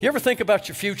You ever think about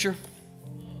your future?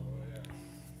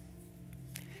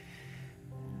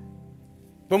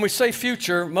 When we say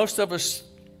future, most of us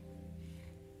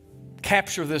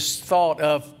capture this thought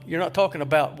of, you're not talking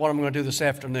about what I'm going to do this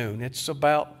afternoon. It's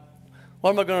about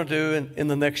what am I going to do in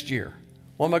the next year?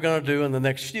 What am I going to do in the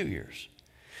next few years?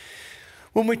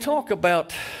 When we talk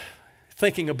about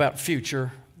thinking about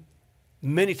future,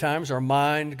 many times our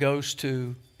mind goes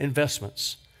to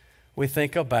investments. We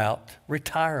think about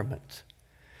retirement.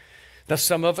 Now,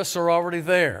 some of us are already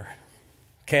there.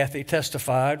 Kathy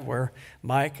testified where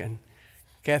Mike and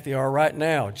Kathy are right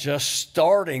now, just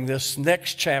starting this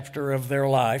next chapter of their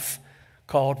life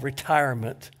called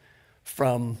retirement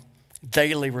from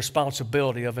daily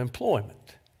responsibility of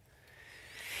employment.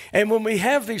 And when we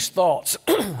have these thoughts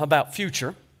about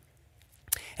future,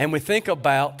 and we think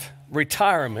about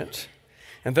retirement,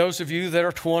 and those of you that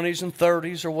are 20s and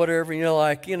 30s or whatever, you're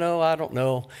like, I don't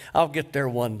know, I'll get there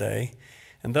one day.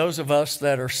 And those of us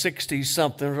that are 60s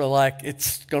something are like,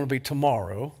 it's going to be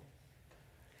tomorrow.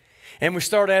 And we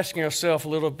start asking ourselves a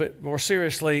little bit more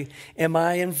seriously, am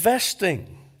I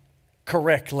investing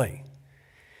correctly?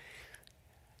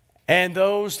 And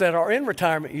those that are in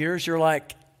retirement years, you're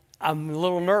like, I'm a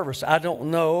little nervous. I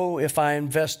don't know if I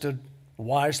invested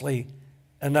wisely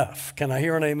enough. Can I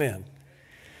hear an amen?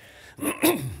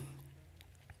 I'm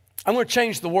going to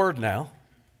change the word now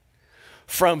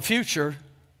from future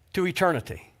to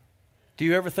eternity. Do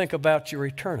you ever think about your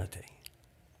eternity?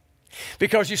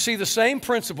 Because you see the same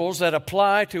principles that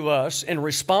apply to us in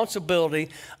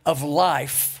responsibility of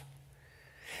life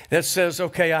that says,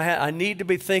 okay, I need to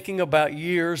be thinking about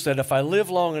years that if I live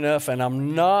long enough and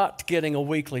I'm not getting a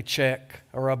weekly check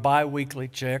or a bi-weekly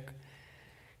check,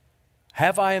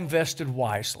 have I invested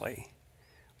wisely?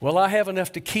 Will I have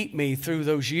enough to keep me through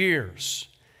those years?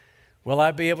 Will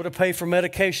I be able to pay for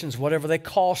medications, whatever they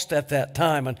cost at that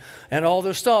time, and all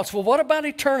those thoughts? Well, what about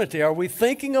eternity? Are we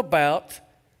thinking about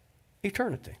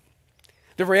eternity?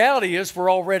 The reality is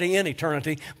we're already in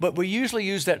eternity, but we usually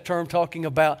use that term talking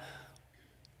about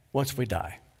once we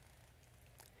die.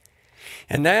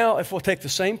 And now, if we'll take the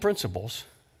same principles,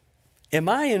 am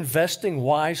I investing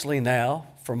wisely now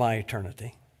for my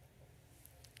eternity?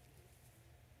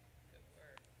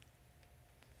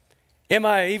 Am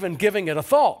I even giving it a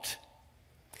thought?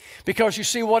 Because you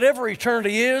see, whatever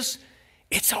eternity is,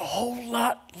 it's a whole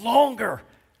lot longer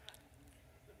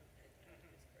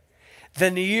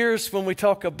than the years when we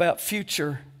talk about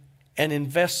future and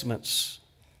investments.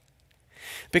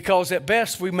 Because at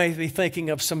best, we may be thinking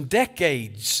of some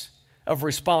decades of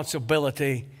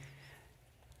responsibility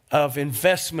of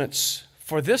investments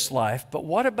for this life. But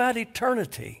what about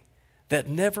eternity that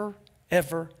never,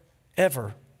 ever,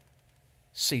 ever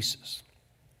ceases?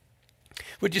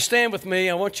 Would you stand with me?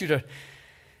 I want you to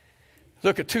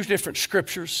look at two different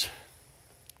scriptures.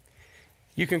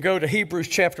 You can go to Hebrews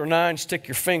chapter 9, stick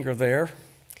your finger there,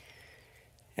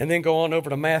 and then go on over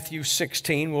to Matthew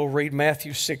 16. We'll read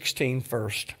Matthew 16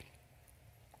 first.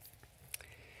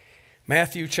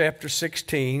 Matthew chapter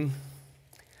 16.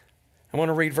 I want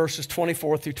to read verses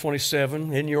 24 through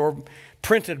 27. In your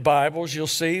printed Bibles, you'll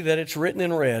see that it's written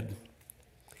in red.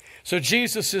 So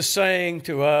Jesus is saying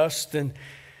to us, then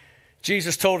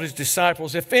Jesus told his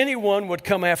disciples, if anyone would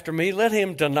come after me, let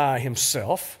him deny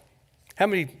himself. How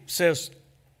many says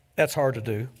that's hard to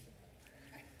do?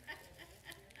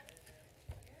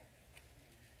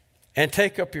 And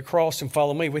take up your cross and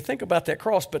follow me. We think about that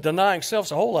cross, but denying self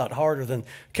is a whole lot harder than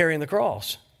carrying the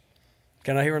cross.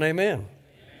 Can I hear an amen?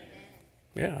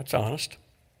 Yeah, that's honest.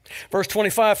 Verse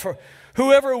 25, for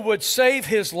whoever would save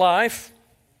his life,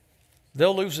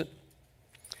 they'll lose it.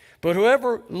 But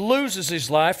whoever loses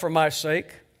his life for my sake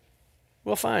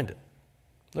will find it.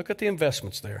 Look at the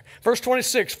investments there. Verse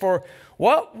 26, for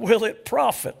what will it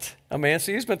profit a man?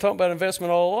 See, he's been talking about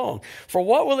investment all along. For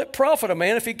what will it profit a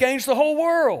man if he gains the whole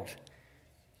world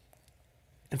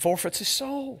and forfeits his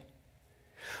soul?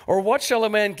 Or what shall a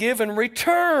man give in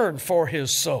return for his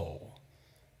soul?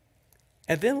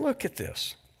 And then look at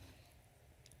this.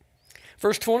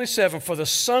 Verse 27, for the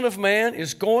Son of Man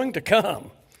is going to come.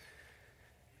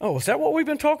 Oh, is that what we've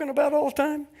been talking about all the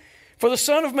time? For the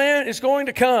Son of Man is going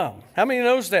to come. How many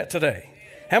knows that today?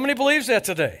 How many believes that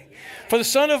today? For the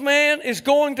Son of Man is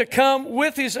going to come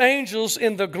with his angels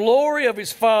in the glory of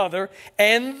his Father,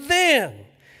 and then,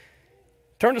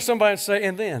 turn to somebody and say,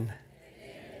 and then.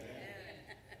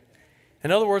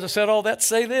 In other words, I said all that to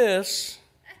say this,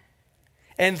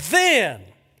 and then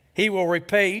he will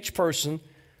repay each person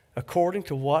according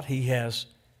to what he has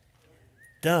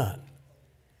done.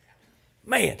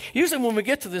 Man, usually when we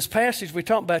get to this passage, we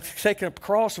talk about taking up the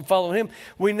cross and following him.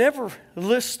 We never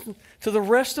listen to the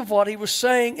rest of what he was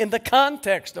saying in the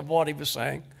context of what he was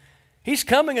saying. He's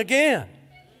coming again.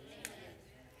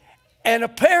 And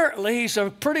apparently he's a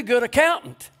pretty good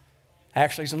accountant.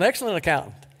 Actually, he's an excellent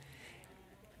accountant.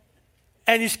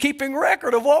 And he's keeping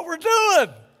record of what we're doing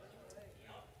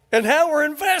and how we're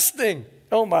investing.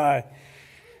 Oh my.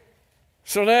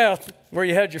 So now, where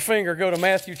you had your finger, go to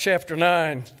Matthew chapter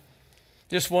 9.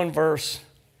 Just one verse.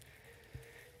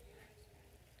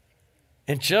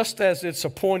 And just as it's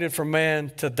appointed for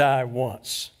man to die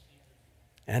once,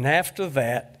 and after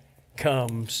that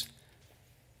comes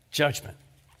judgment.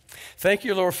 Thank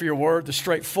you, Lord, for your word, the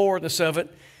straightforwardness of it,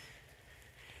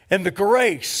 and the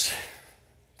grace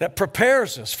that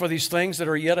prepares us for these things that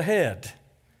are yet ahead.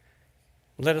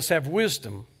 Let us have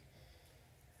wisdom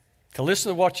to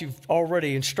listen to what you've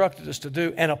already instructed us to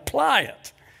do and apply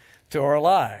it to our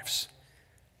lives.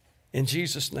 In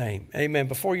Jesus' name, amen.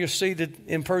 Before you're seated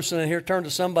in person in here, turn to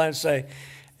somebody and say,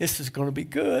 this is going to be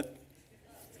good.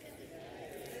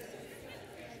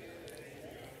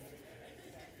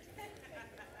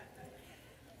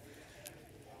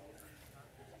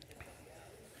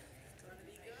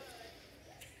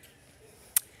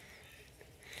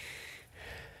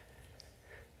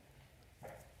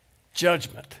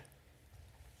 Judgment.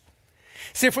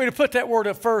 See, if we'd have put that word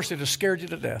up first, it would have scared you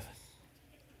to death.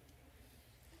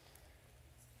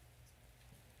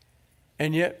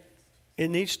 And yet, it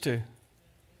needs to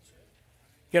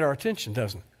get our attention,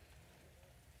 doesn't it?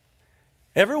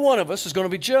 Every one of us is going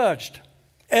to be judged.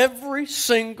 Every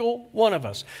single one of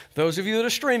us. Those of you that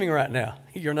are streaming right now,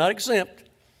 you're not exempt.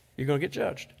 You're going to get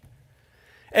judged.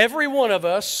 Every one of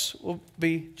us will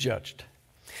be judged.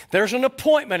 There's an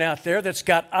appointment out there that's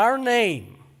got our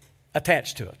name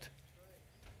attached to it.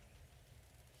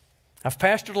 I've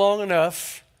pastored long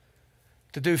enough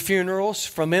to do funerals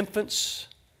from infants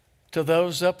to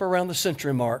those up around the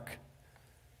century mark.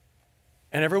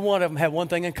 And every one of them had one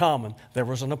thing in common. There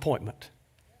was an appointment.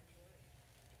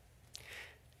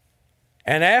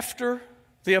 And after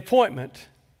the appointment,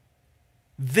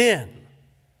 then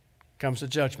comes the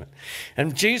judgment.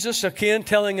 And Jesus, again,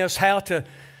 telling us how to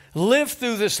live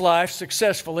through this life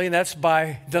successfully, and that's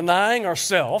by denying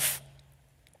ourselves,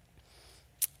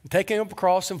 taking up a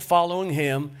cross and following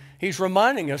him. He's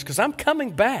reminding us, because I'm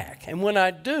coming back, and when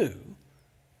I do,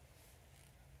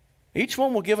 each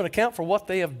one will give an account for what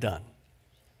they have done.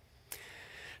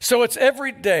 So it's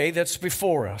every day that's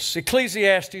before us.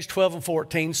 Ecclesiastes 12 and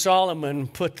 14, Solomon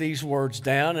put these words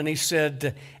down, and he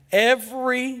said,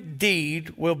 every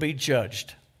deed will be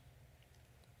judged,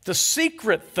 the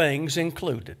secret things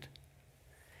included.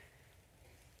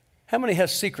 How many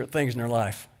has secret things in their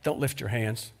life? Don't lift your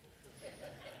hands.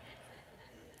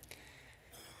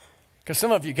 Because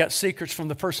some of you got secrets from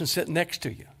the person sitting next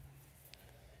to you.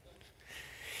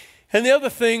 And the other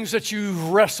things that you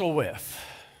wrestle with.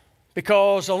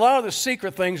 Because a lot of the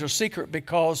secret things are secret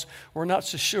because we're not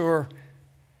so sure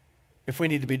if we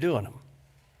need to be doing them.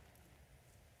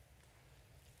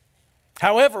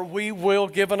 However, we will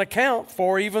give an account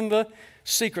for even the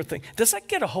secret thing. Does that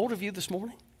get a hold of you this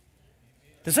morning?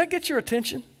 Does that get your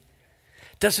attention?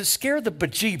 Does it scare the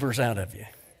bejeebers out of you?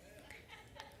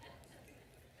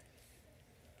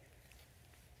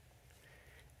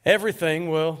 Everything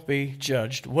will be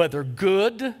judged, whether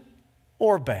good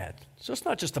or bad. So it's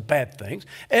not just the bad things.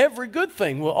 Every good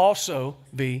thing will also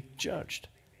be judged.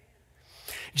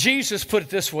 Jesus put it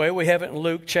this way. We have it in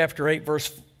Luke chapter 8,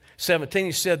 verse 17.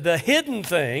 He said, the hidden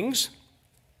things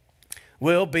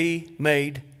will be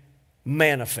made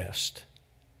manifest.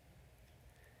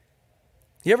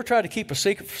 You ever try to keep a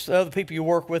secret from other people you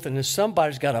work with, and then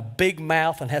somebody's got a big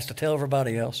mouth and has to tell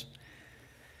everybody else?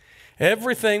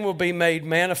 Everything will be made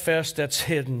manifest that's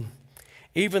hidden.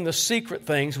 Even the secret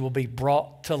things will be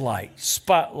brought to light.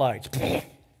 Spotlights.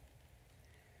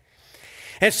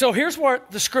 And so here's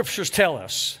what the scriptures tell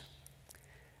us.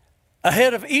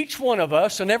 Ahead of each one of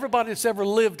us, and everybody that's ever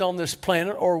lived on this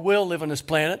planet or will live on this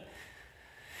planet,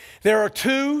 there are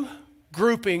two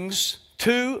groupings,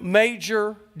 two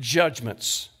major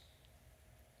judgments.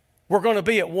 We're going to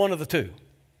be at one of the two.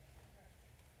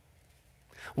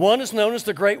 One is known as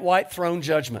the Great White Throne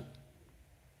Judgment.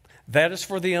 That is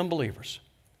for the unbelievers.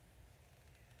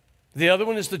 The other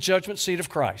one is the judgment seat of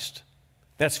Christ.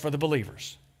 That's for the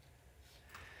believers.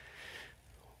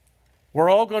 We're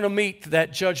all going to meet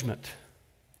that judgment.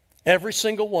 Every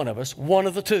single one of us, one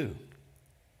of the two.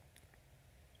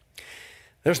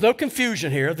 There's no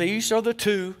confusion here. These are the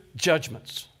two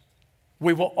judgments.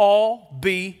 We will all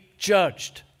be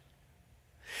judged.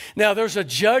 Now, there's a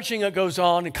judging that goes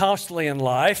on constantly in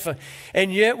life,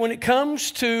 and yet when it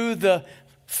comes to the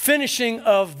finishing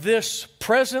of this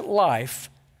present life,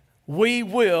 we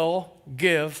will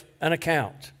give an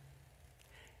account.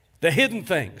 The hidden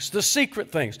things, the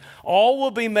secret things, all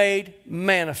will be made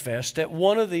manifest at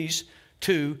one of these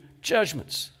two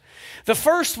judgments. The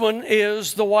first one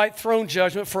is the white throne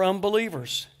judgment for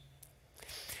unbelievers.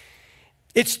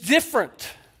 It's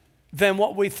different than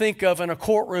what we think of in a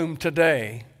courtroom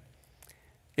today.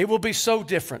 It will be so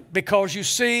different because you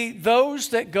see, those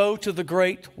that go to the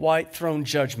great white throne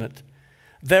judgment,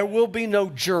 there will be no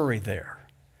jury there.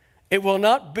 It will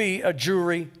not be a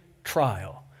jury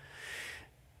trial.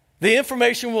 The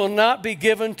information will not be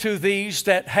given to these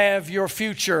that have your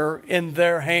future in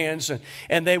their hands,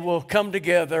 and they will come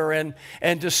together and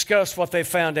discuss what they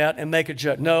found out and make a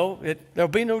judgment. No, there'll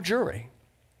be no jury.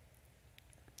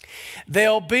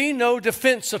 There'll be no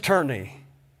defense attorney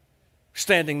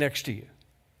standing next to you.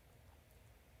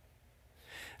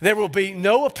 There will be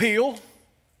no appeal,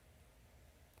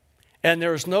 and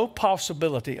there is no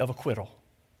possibility of acquittal.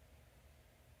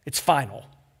 It's final.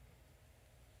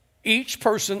 Each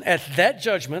person at that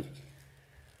judgment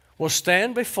will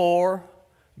stand before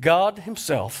God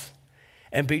Himself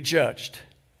and be judged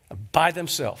by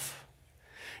themselves.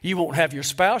 You won't have your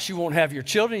spouse, you won't have your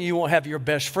children, you won't have your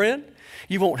best friend,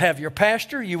 you won't have your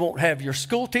pastor, you won't have your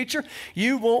school teacher,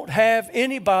 you won't have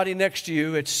anybody next to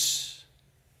you. It's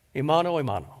mano a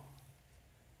mano,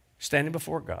 standing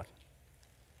before God.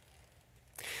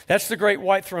 That's the great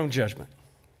white throne judgment.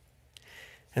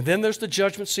 And then there's the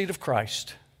judgment seat of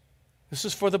Christ. This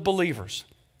is for the believers.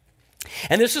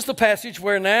 And this is the passage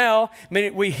where now,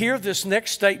 we hear this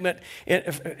next statement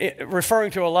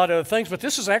referring to a lot of other things, but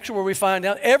this is actually where we find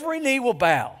out every knee will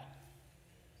bow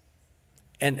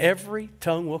and every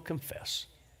tongue will confess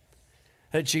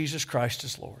that Jesus Christ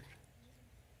is Lord.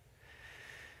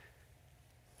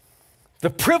 The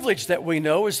privilege that we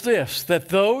know is this, that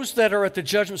those that are at the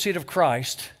judgment seat of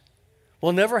Christ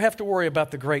will never have to worry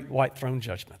about the great white throne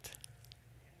judgment.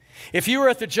 If you are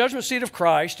at the judgment seat of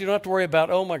Christ, you don't have to worry about,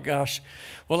 oh my gosh,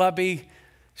 will I be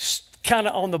kind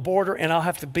of on the border and I'll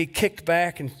have to be kicked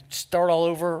back and start all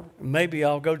over? Maybe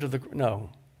I'll go to the... No.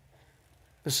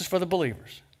 This is for the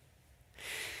believers.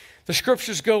 The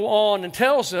scriptures go on and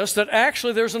tells us that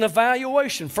actually there's an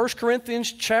evaluation. 1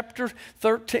 Corinthians chapter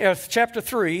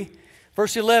 3,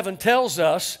 verse 11 tells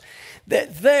us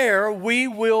that there we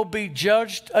will be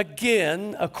judged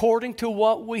again according to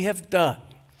what we have done.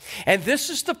 And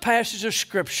this is the passage of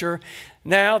Scripture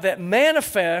now that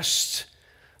manifests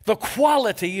the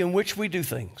quality in which we do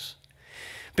things.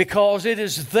 Because it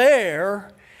is there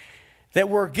that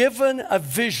we're given a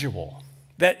visual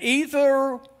that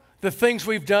either the things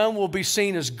we've done will be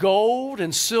seen as gold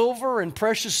and silver and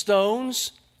precious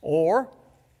stones, or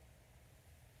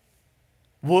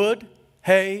wood,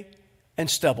 hay, and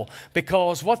stubble.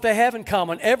 Because what they have in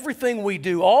common, everything we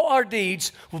do, all our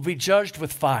deeds will be judged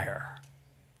with fire.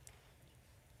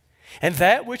 And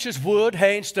that which is wood,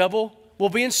 hay, and stubble will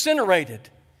be incinerated.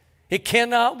 It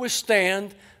cannot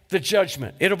withstand the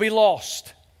judgment. It'll be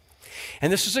lost.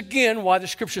 And this is again why the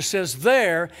scripture says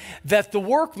there that the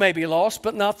work may be lost,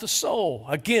 but not the soul.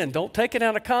 Again, don't take it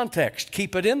out of context.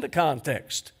 Keep it in the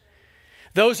context.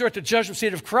 Those who are at the judgment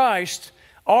seat of Christ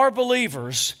are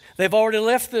believers. They've already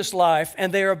left this life,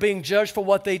 and they are being judged for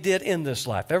what they did in this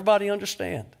life. Everybody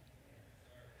understand?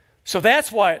 So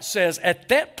that's why it says at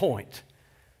that point,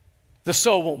 the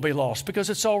soul won't be lost, because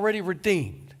it's already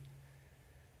redeemed.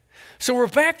 So we're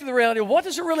back to the reality of what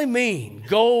does it really mean?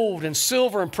 Gold and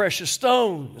silver and precious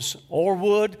stones, or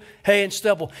wood, hay, and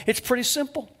stubble. It's pretty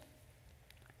simple.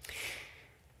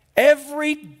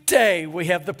 Every day we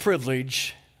have the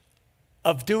privilege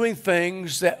of doing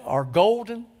things that are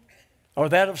golden, or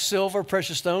that of silver,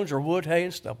 precious stones, or wood, hay,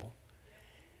 and stubble.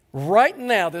 Right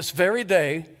now, this very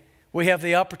day, we have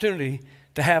the opportunity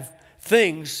to have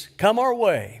things come our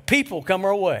way, people come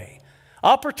our way,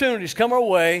 opportunities come our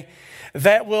way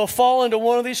that will fall into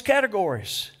one of these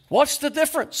categories. What's the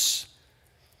difference?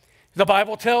 The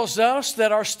Bible tells us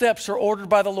that our steps are ordered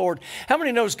by the Lord. How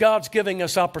many knows God's giving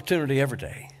us opportunity every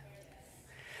day?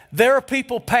 There are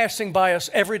people passing by us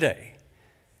every day.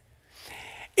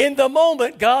 In the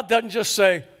moment, God doesn't just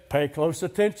say, pay close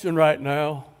attention right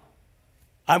now.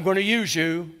 I'm going to use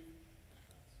you.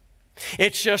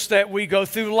 It's just that we go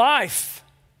through life.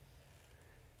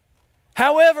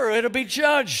 However, it'll be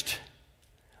judged.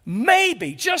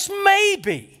 Maybe, just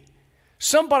maybe,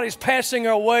 somebody's passing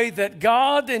our way that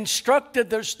God instructed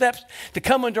their steps to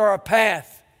come into our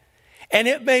path. And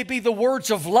it may be the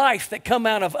words of life that come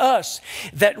out of us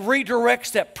that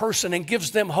redirects that person and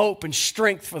gives them hope and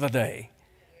strength for the day.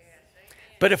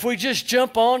 But if we just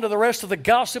jump on to the rest of the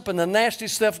gossip and the nasty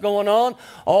stuff going on,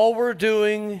 all we're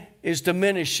doing is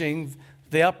diminishing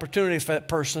the opportunity for that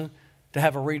person to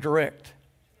have a redirect.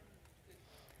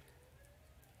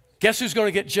 Guess who's going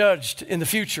to get judged in the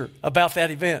future about that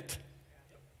event?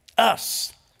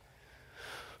 Us.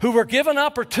 Who were given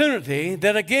opportunity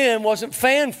that, again, wasn't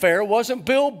fanfare, wasn't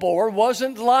billboard,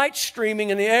 wasn't light streaming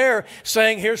in the air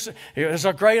saying, here's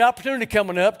a great opportunity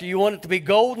coming up. Do you want it to be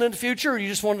golden in the future, or do you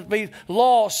just want it to be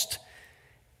lost?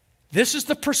 This is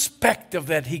the perspective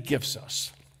that he gives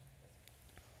us.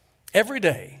 Every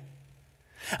day.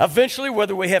 Eventually,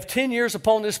 whether we have 10 years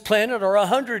upon this planet or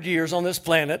 100 years on this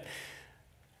planet,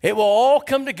 it will all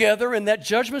come together in that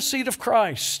judgment seat of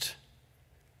Christ.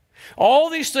 All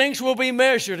these things will be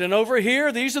measured. And over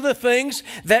here, these are the things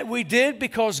that we did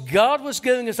because God was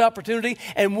giving us opportunity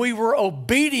and we were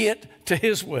obedient to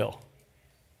His will.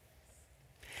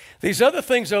 These other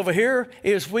things over here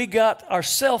is we got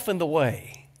ourselves in the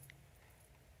way.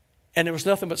 And it was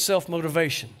nothing but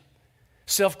self-motivation,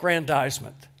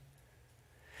 self-grandizement.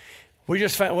 We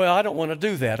just found, well, I don't want to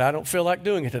do that. I don't feel like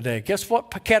doing it today. Guess what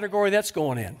category that's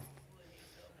going in?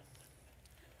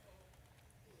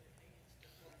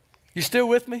 You still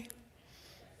with me?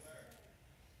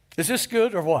 Is this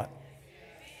good or what?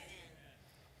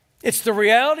 It's the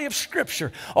reality of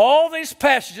Scripture. All these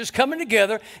passages coming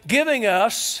together, giving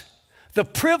us the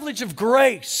privilege of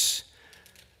grace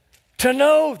to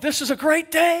know this is a great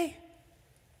day.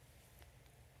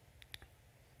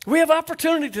 We have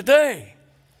opportunity today.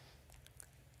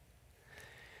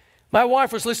 My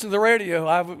wife was listening to the radio.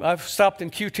 I've stopped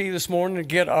in QT this morning to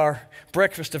get our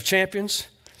breakfast of champions.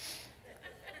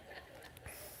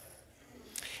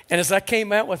 And as I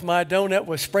came out with my donut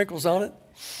with sprinkles on it,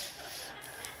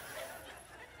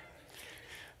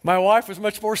 my wife was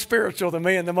much more spiritual than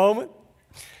me in the moment.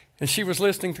 And she was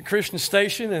listening to Christian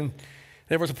station, and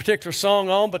there was a particular song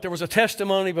on, but there was a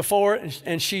testimony before it,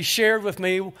 and she shared with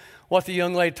me what the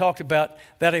young lady talked about,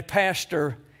 that a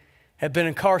pastor had been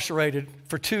incarcerated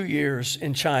for 2 years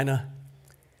in China.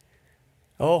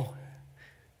 Oh,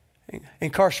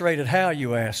 incarcerated how,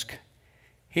 you ask?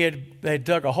 They had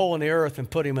dug a hole in the earth and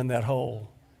put him in that hole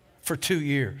for 2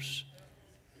 years.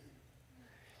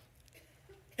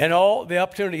 And all the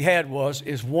opportunity he had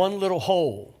is one little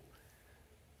hole,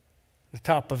 the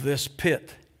top of this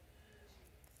pit,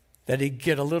 that he'd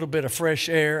get a little bit of fresh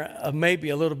air, maybe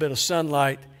a little bit of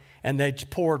sunlight, and they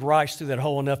poured rice through that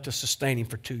hole enough to sustain him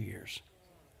for 2 years.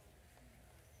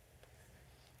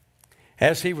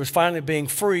 As he was finally being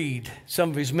freed, some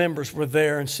of his members were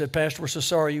there and said, Pastor, we're so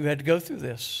sorry you had to go through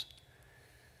this.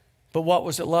 But what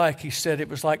was it like? He said it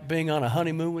was like being on a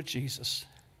honeymoon with Jesus.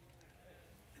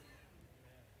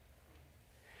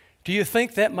 Do you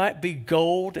think that might be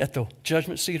gold at the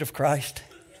judgment seat of Christ?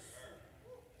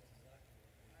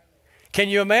 Can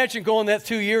you imagine going that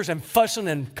 2 years and fussing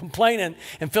and complaining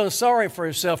and feeling sorry for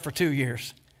yourself for 2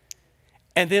 years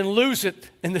and then lose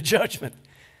it in the judgment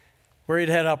where he'd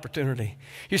had opportunity?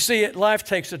 You see, life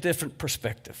takes a different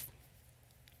perspective.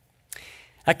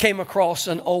 I came across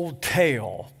an old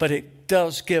tale, but it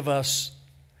does give us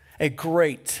a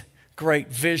great, great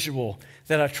visual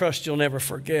that I trust you'll never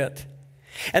forget.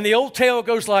 And the old tale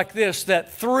goes like this,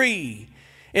 that 3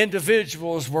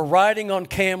 individuals were riding on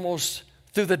camels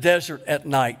through the desert at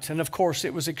night. And of course,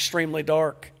 it was extremely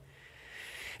dark.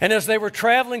 And as they were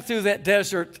traveling through that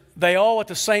desert, they all at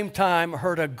the same time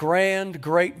heard a grand,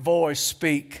 great voice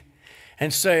speak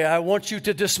and say, I want you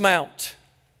to dismount.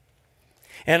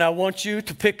 And I want you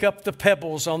to pick up the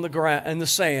pebbles on the ground and the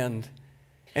sand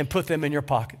and put them in your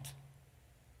pocket.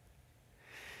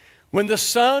 When the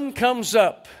sun comes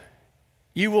up,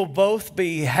 you will both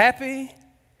be happy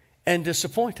and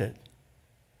disappointed.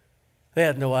 They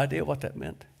had no idea what that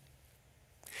meant.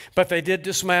 But they did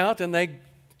dismount and they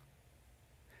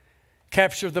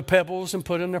captured the pebbles and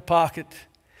put in their pocket.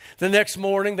 The next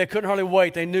morning, they couldn't hardly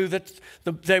wait. They knew that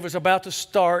the day was about to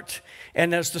start.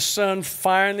 And as the sun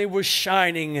finally was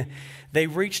shining, they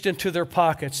reached into their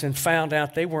pockets and found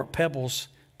out they weren't pebbles,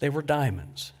 they were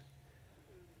diamonds.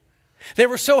 They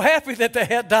were so happy that they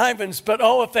had diamonds, but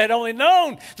oh, if they'd only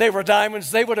known they were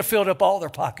diamonds, they would have filled up all their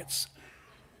pockets.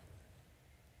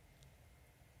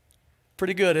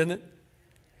 Pretty good, isn't it?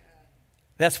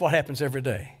 That's what happens every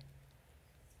day.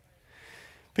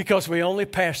 Because we only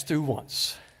pass through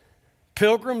once.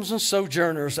 Pilgrims and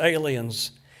sojourners, aliens.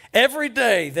 Every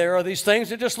day there are these things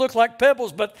that just look like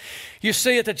pebbles, but you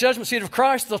see at the judgment seat of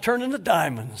Christ, they'll turn into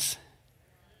diamonds.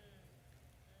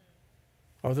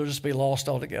 Or they'll just be lost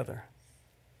altogether.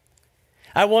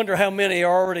 I wonder how many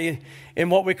are already in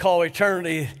what we call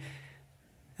eternity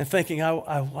and thinking,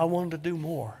 I wanted to do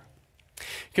more.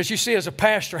 Because you see, as a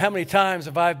pastor, how many times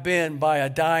have I been by a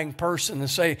dying person and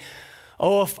say,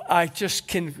 oh, if I just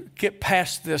can get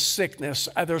past this sickness,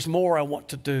 there's more I want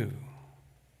to do.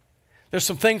 There's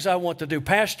some things I want to do.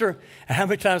 Pastor, and how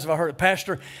many times have I heard it?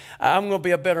 Pastor, I'm going to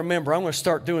be a better member. I'm going to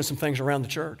start doing some things around the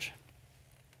church.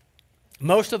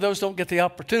 Most of those don't get the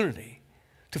opportunity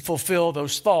to fulfill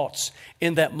those thoughts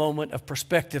in that moment of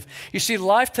perspective. You see,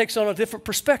 life takes on a different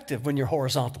perspective when you're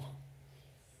horizontal.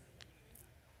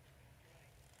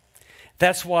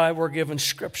 That's why we're given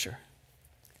Scripture.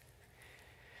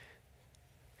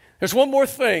 There's one more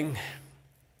thing.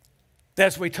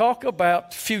 As we talk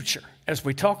about future, as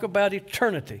we talk about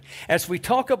eternity, as we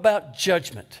talk about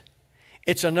judgment,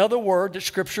 it's another word that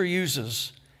Scripture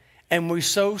uses, and we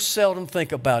so seldom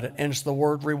think about it, and it's the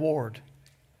word reward.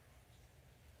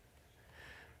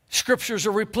 Scriptures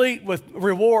are replete with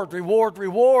reward, reward,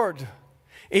 reward.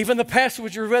 Even the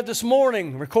passage we read this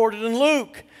morning, recorded in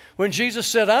Luke, when Jesus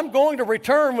said, I'm going to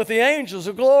return with the angels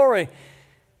of glory,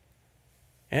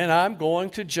 and I'm going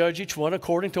to judge each one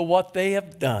according to what they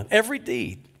have done, every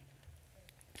deed.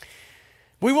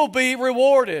 We will be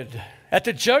rewarded at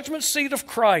the judgment seat of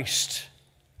Christ.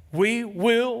 We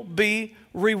will be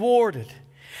rewarded.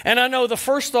 And I know the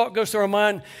first thought goes through our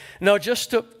mind, no,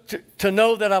 just to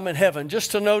know that I'm in heaven,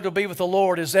 just to know to be with the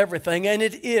Lord is everything, and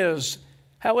it is.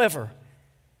 However,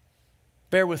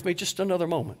 bear with me just another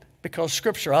moment, because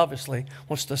Scripture obviously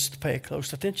wants us to pay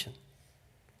close attention.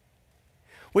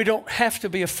 We don't have to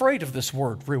be afraid of this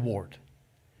word, reward.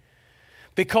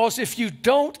 Because if you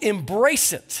don't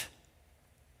embrace it,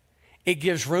 it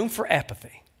gives room for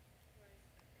apathy.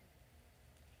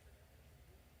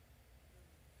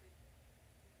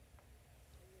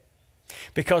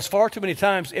 Because far too many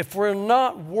times, if we're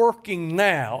not working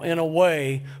now in a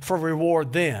way for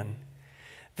reward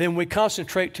then we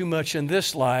concentrate too much in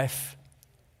this life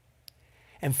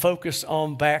and focus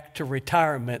on back to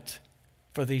retirement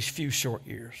for these few short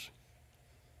years.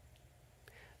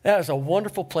 That is a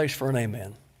wonderful place for an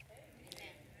amen.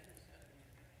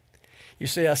 You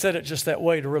see, I said it just that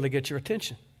way to really get your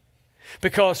attention.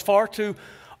 Because far too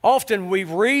often we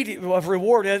read of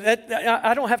reward.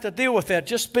 I don't have to deal with that.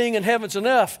 Just being in heaven's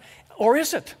enough. Or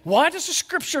is it? Why does the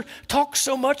Scripture talk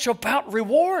so much about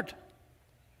reward?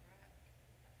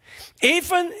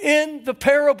 Even in the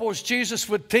parables Jesus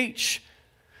would teach.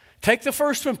 Take the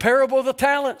first one, parable of the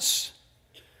talents.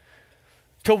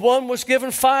 To one was given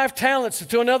 5 talents,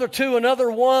 to another 2, another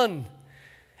 1.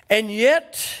 And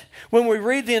yet, when we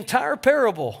read the entire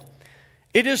parable,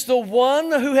 it is the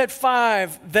one who had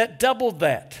 5 that doubled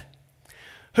that,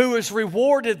 who is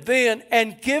rewarded then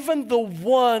and given the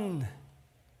 1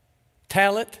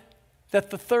 talent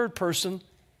that the third person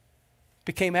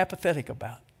became apathetic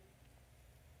about.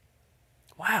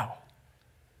 Wow.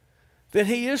 Then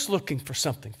he is looking for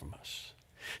something from us.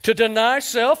 To deny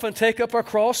self and take up our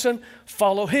cross and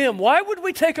follow him. Why would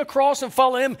we take a cross and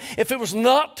follow him if it was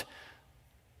not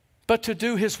but to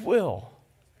do his will?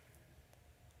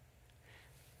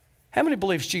 How many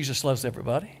believes Jesus loves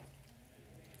everybody?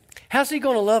 How's he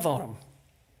going to love on them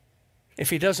if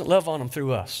he doesn't love on them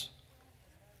through us?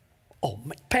 Oh,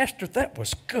 Pastor, that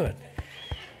was good.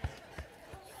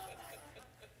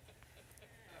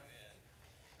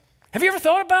 Have you ever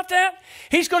thought about that?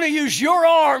 He's going to use your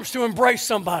arms to embrace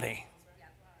somebody.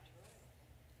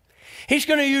 He's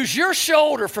going to use your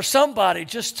shoulder for somebody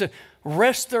just to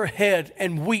rest their head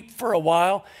and weep for a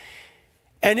while.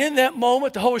 And in that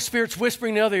moment, the Holy Spirit's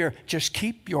whispering in the other ear, just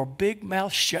keep your big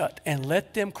mouth shut and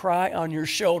let them cry on your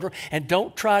shoulder. And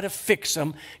don't try to fix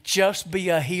them. Just be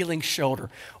a healing shoulder.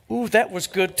 Ooh, that was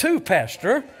good too,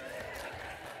 Pastor.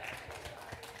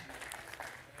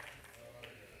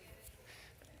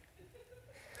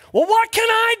 Well, what can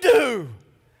I do?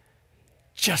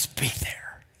 Just be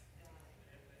there.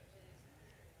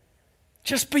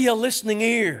 Just be a listening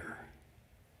ear.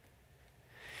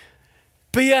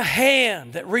 Be a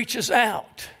hand that reaches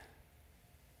out.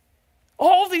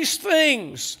 All these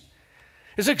things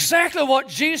is exactly what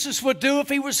Jesus would do if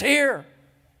he was here.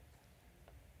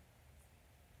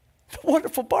 The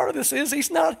wonderful part of this is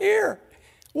he's not here.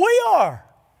 We are.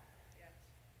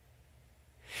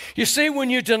 You see, when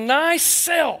you deny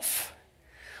self,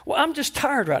 well, I'm just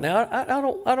tired right now.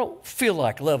 I don't feel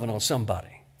like loving on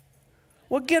somebody.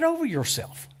 Well, get over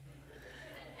yourself.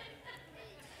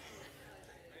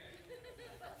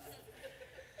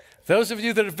 Those of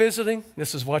you that are visiting,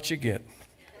 this is what you get.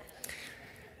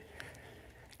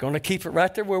 Going to keep it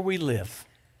right there where we live.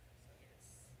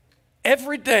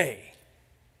 Every day,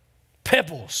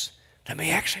 pebbles that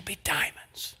may actually be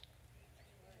diamonds.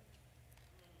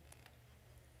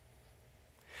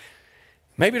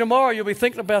 Maybe tomorrow you'll be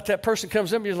thinking about that person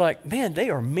comes up and you're like, man, they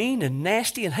are mean and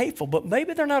nasty and hateful, but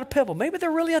maybe they're not a pebble. Maybe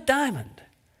they're really a diamond.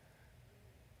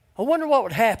 I wonder what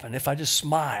would happen if I just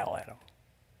smile at them.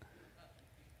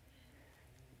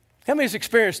 How many's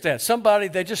experienced that? Somebody,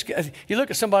 you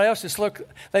look at somebody else,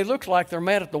 they look like they're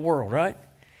mad at the world, right?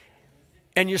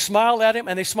 And you smile at them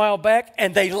and they smile back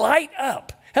and they light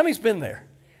up. How many's been there?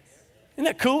 Isn't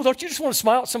that cool? Don't you just want to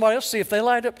smile at somebody else, see if they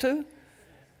light up too?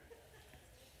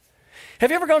 Have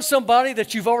you ever gone to somebody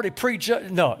that you've already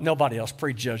prejudged? No, nobody else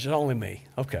prejudged, it's only me.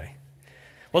 Okay.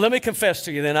 Well, let me confess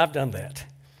to you then, I've done that.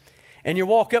 And you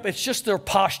walk up, it's just their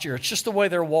posture, it's just the way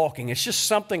they're walking, it's just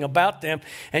something about them,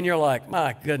 and you're like,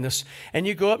 my goodness. And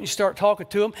you go up and you start talking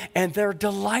to them, and they're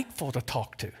delightful to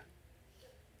talk to.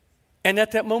 And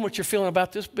at that moment, you're feeling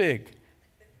about this big.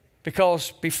 Because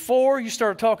before you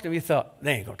started talking to them, you thought,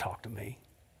 they ain't going to talk to me.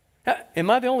 Am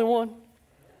I the only one?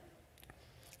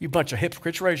 You bunch of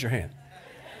hypocrites, raise your hand.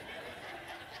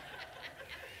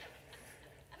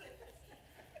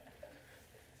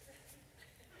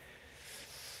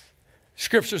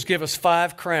 Scriptures give us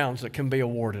 5 crowns that can be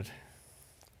awarded.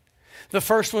 The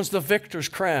first one's the victor's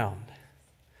crown.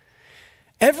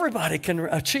 Everybody can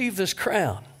achieve this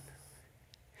crown.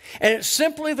 And it's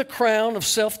simply the crown of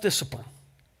self-discipline.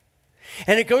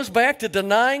 And it goes back to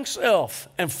denying self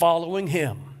and following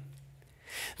Him.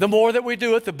 The more that we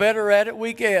do it, the better at it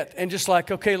we get. And just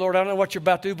like, okay, Lord, I don't know what you're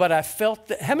about to do, but I felt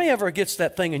that. How many ever gets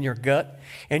that thing in your gut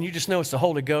and you just know it's the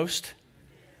Holy Ghost?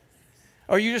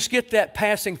 Or you just get that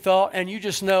passing thought and you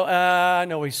just know,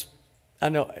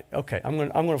 okay, I'm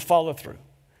going to follow through.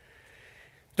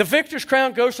 The victor's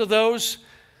crown goes to those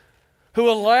who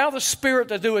allow the Spirit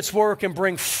to do its work and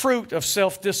bring fruit of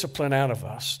self-discipline out of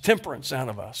us, temperance out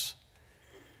of us,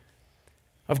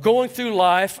 of going through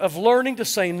life, of learning to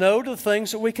say no to the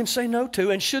things that we can say no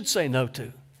to and should say no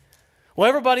to. Well,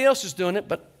 everybody else is doing it,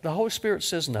 but the Holy Spirit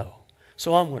says no,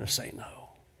 so I'm going to say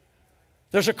no.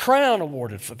 There's a crown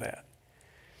awarded for that.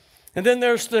 And then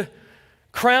there's the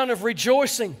crown of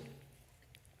rejoicing.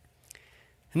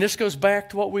 And this goes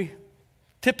back to what we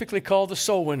typically call the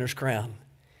soul winner's crown.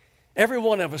 Every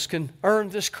one of us can earn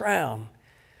this crown.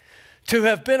 To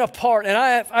have been a part, and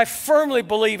I firmly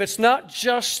believe it's not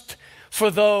just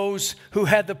for those who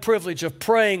had the privilege of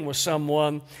praying with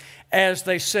someone as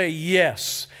they say,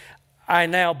 yes, I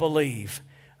now believe.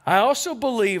 I also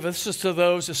believe this is to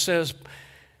those that says,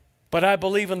 but I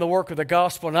believe in the work of the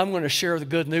gospel, and I'm going to share the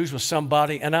good news with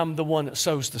somebody, and I'm the one that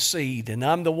sows the seed, and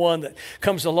I'm the one that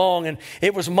comes along, and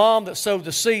it was Mom that sowed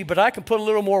the seed, but I can put a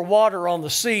little more water on the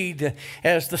seed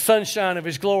as the sunshine of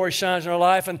His glory shines in our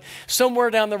life, and somewhere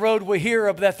down the road we hear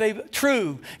of that they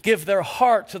give their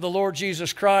heart to the Lord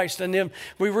Jesus Christ, and then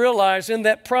we realize in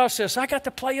that process, I got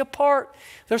to play a part.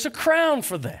 There's a crown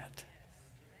for that.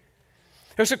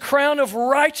 There's a crown of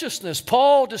righteousness.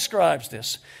 Paul describes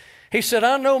this. He said,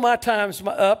 I know my time's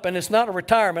up, and it's not a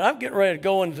retirement. I'm getting ready to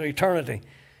go into eternity.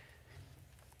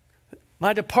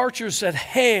 My departure's at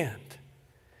hand.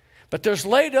 But there's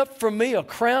laid up for me a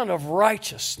crown of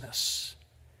righteousness,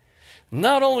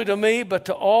 not only to me, but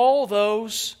to all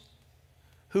those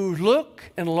who look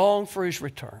and long for His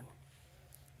return.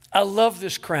 I love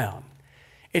this crown.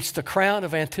 It's the crown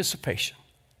of anticipation.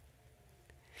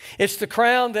 It's the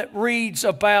crown that reads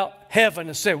about heaven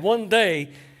and said, one day,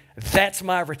 that's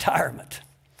my retirement.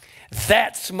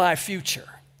 That's my future.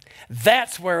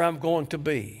 That's where I'm going to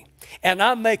be. And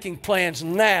I'm making plans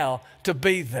now to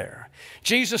be there.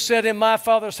 Jesus said, in my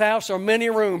Father's house are many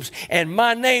rooms, and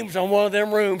my name's on one of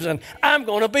them rooms, and I'm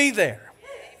going to be there.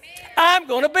 I'm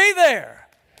going to be there.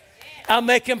 I'm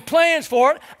making plans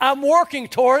for it. I'm working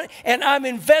toward it, and I'm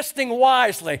investing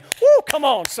wisely. Woo, come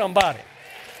on, somebody.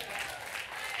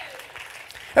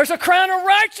 There's a crown of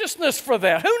righteousness for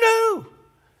that. Who knew?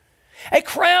 A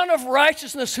crown of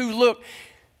righteousness who look.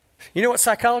 You know what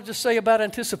psychologists say about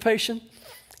anticipation?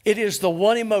 It is the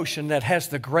one emotion that has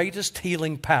the greatest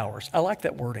healing powers. I like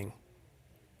that wording.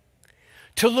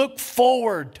 To look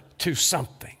forward to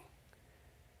something.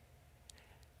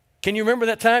 Can you remember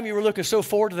that time you were looking so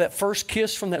forward to that first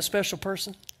kiss from that special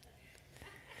person?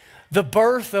 The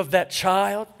birth of that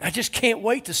child. I just can't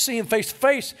wait to see him face to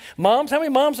face. Moms, how many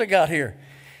moms I got here?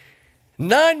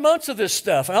 9 months of this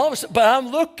stuff. And all of a sudden, but I'm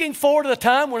looking forward to the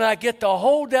time when I get to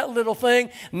hold that little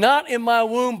thing, not in my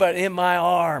womb, but in my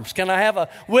arms. Can I have a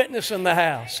witness in the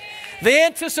house? The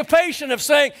anticipation of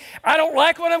saying, I don't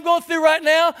like what I'm going through right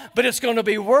now, but it's going to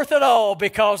be worth it all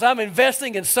because I'm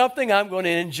investing in something I'm going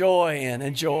to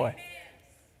enjoy.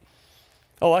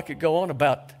 Oh, I could go on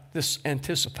about this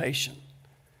anticipation.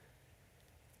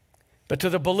 But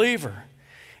to the believer,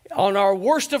 on our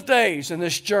worst of days in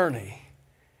this journey,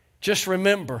 just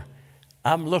remember,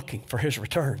 I'm looking for his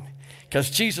return because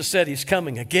Jesus said he's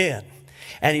coming again.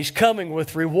 And he's coming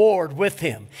with reward with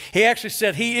him. He actually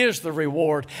said he is the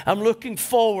reward. I'm looking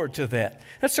forward to that.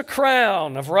 That's a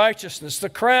crown of righteousness, the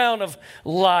crown of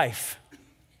life.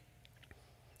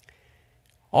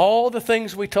 All the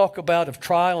things we talk about of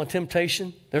trial and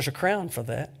temptation, there's a crown for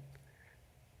that.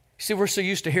 See, we're so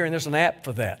used to hearing there's an app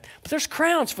for that. But there's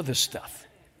crowns for this stuff.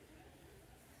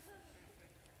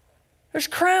 There's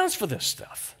crowns for this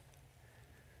stuff.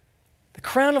 The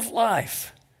crown of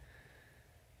life.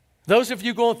 Those of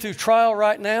you going through trial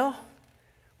right now,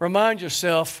 remind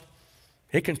yourself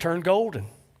it can turn golden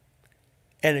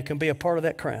and it can be a part of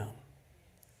that crown.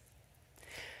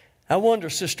 I wonder,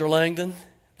 Sister Langdon,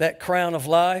 that crown of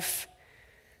life,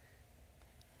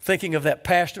 thinking of that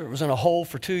pastor that was in a hole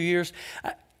for 2 years,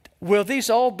 will these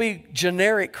all be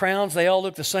generic crowns? They all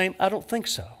look the same? I don't think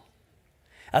so.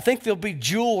 I think they'll be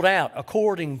jeweled out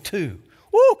according to.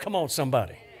 Woo, come on,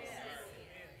 somebody.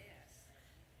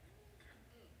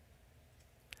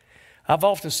 I've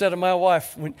often said to my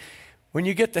wife, when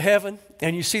you get to heaven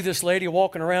and you see this lady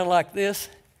walking around like this,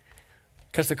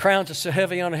 because the crowns are so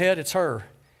heavy on her head, it's her.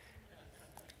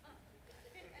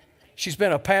 She's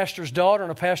been a pastor's daughter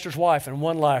and a pastor's wife in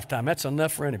one lifetime. That's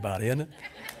enough for anybody, isn't it?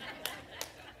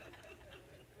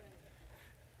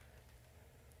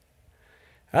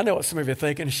 I know what some of you are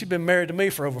thinking. She's been married to me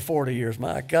for over 40 years.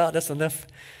 My God, that's enough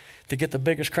to get the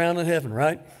biggest crown in heaven,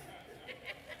 right?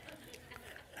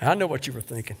 I know what you were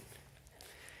thinking.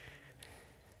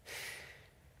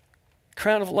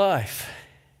 Crown of life.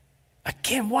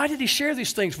 Again, why did he share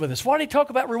these things with us? Why did he talk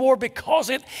about reward?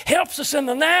 Because it helps us in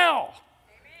the now. Amen.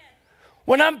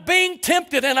 When I'm being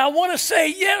tempted and I want to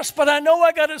say yes, but I know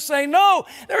I got to say no,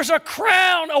 there's a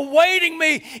crown awaiting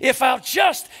me if I'll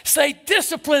just stay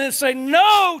disciplined and say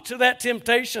no to that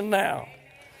temptation now.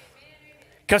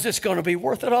 Because it's going to be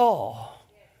worth it all.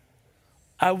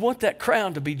 I want that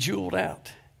crown to be jeweled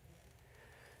out.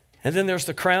 And then there's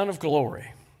the crown of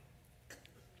glory.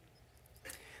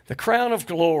 The crown of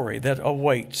glory that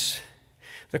awaits.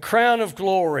 The crown of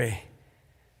glory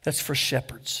that's for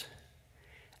shepherds.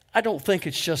 I don't think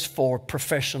it's just for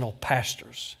professional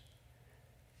pastors.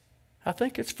 I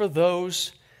think it's for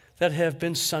those that have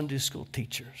been Sunday school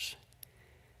teachers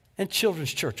and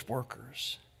children's church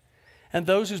workers and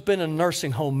those who's been in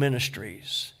nursing home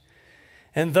ministries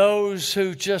and those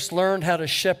who just learned how to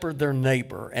shepherd their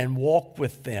neighbor and walk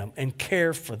with them and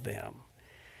care for them.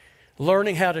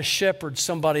 Learning how to shepherd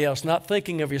somebody else, not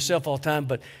thinking of yourself all the time,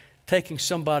 but taking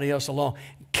somebody else along,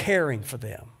 caring for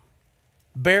them,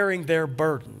 bearing their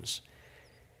burdens.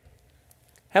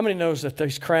 How many knows that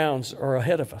these crowns are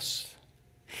ahead of us?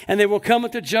 And they will come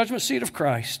at the judgment seat of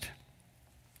Christ.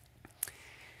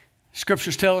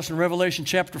 Scriptures tell us in Revelation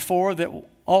chapter 4 that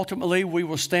ultimately we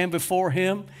will stand before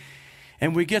him,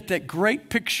 and we get that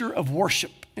great picture of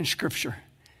worship in Scripture.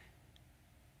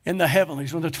 In the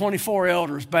heavenlies, when the 24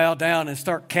 elders bow down and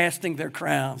start casting their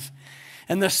crowns.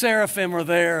 And the seraphim are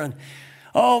there, and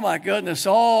oh my goodness,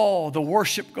 all the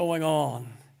worship going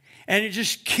on. And it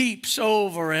just keeps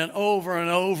over and over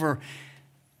and over.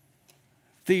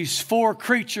 These 4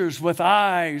 creatures with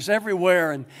eyes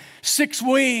everywhere and 6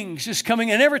 wings just coming.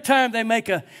 And every time they make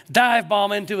a dive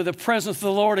bomb into the presence of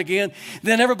the Lord again,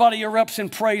 then everybody erupts in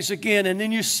praise again. And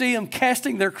then you see them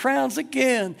casting their crowns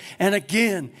again and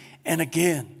again and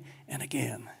again and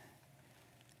again.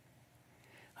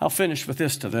 I'll finish with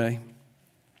this today.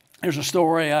 There's a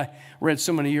story I read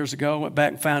so many years ago, went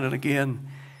back and found it again.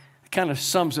 It kind of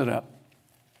sums it up.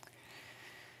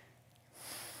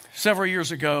 Several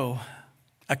years ago,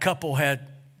 a couple had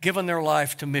given their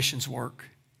life to missions work.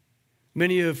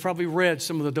 Many of you have probably read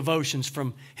some of the devotions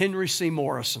from Henry C.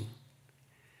 Morrison.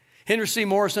 Henry C.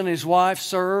 Morrison and his wife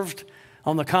served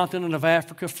on the continent of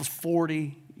Africa for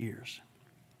 40 years.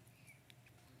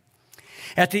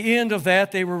 At the end of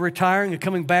that, they were retiring and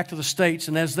coming back to the States.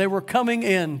 And as they were coming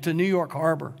in to New York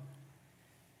Harbor,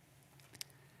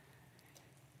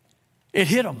 it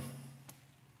hit them.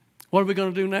 What are we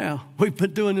going to do now? We've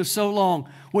been doing this so long.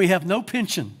 We have no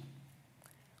pension.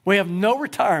 We have no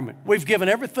retirement. We've given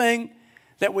everything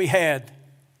that we had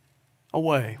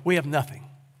away. We have nothing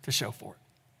to show for it.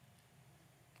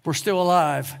 We're still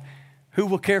alive. Who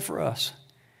will care for us?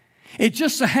 It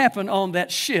just so happened on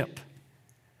that ship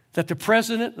that the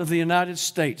President of the United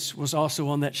States was also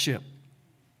on that ship,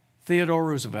 Theodore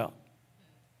Roosevelt.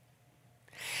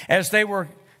 As they were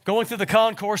going through the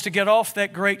concourse to get off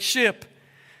that great ship,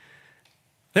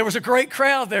 there was a great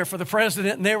crowd there for the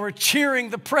President, and they were cheering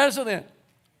the President.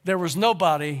 There was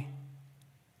nobody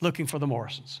looking for the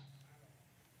Morrisons.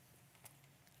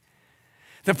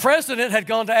 The President had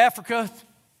gone to Africa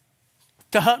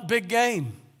to hunt big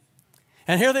game.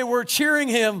 And here they were cheering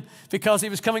him because he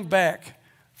was coming back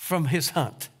from his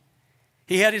hunt.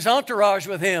 He had his entourage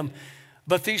with him,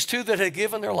 but these two that had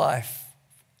given their life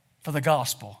for the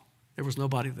gospel, there was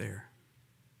nobody there.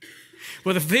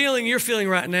 Well, the feeling you're feeling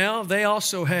right now, they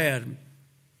also had.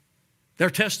 Their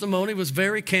testimony was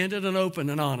very candid and open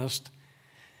and honest.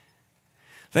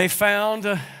 They found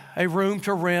a room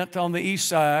to rent on the east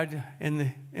side in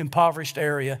the impoverished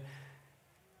area.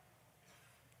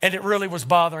 And it really was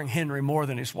bothering Henry more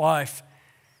than his wife.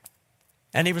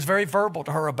 And he was very verbal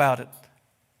to her about it.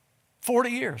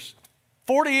 40 years.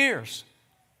 40 years.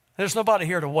 There's nobody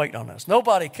here to wait on us.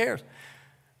 Nobody cares.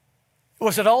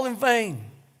 Was it all in vain?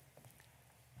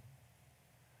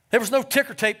 There was no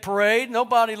ticker tape parade,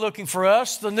 nobody looking for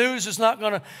us. The news is not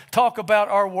going to talk about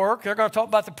our work. They're going to talk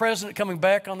about the president coming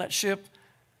back on that ship.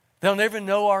 They'll never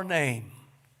know our name.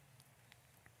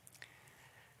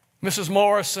 Mrs.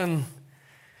 Morrison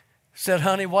said,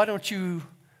 honey, why don't you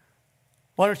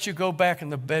go back in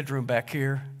the bedroom back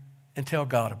here and tell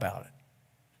God about it?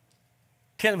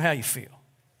 Tell him how you feel.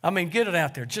 I mean, get it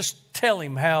out there. Just tell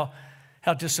him how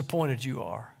disappointed you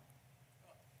are.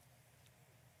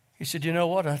 He said, you know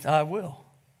what? I will.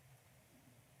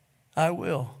 I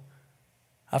will.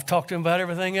 I've talked to him about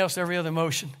everything else, every other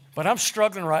emotion. But I'm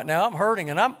struggling right now. I'm hurting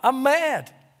and I'm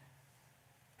mad.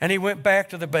 And he went back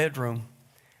to the bedroom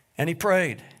and he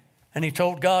prayed. And he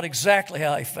told God exactly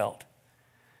how he felt.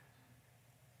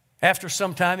 After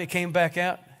some time, he came back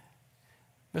out.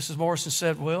 Mrs. Morrison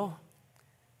said, well,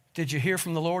 did you hear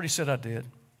from the Lord? He said, I did.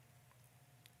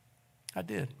 I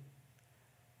did.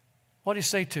 What did he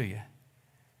say to you?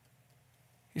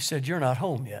 He said, you're not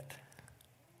home yet.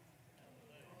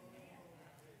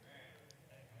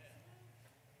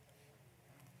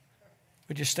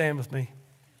 Would you stand with me?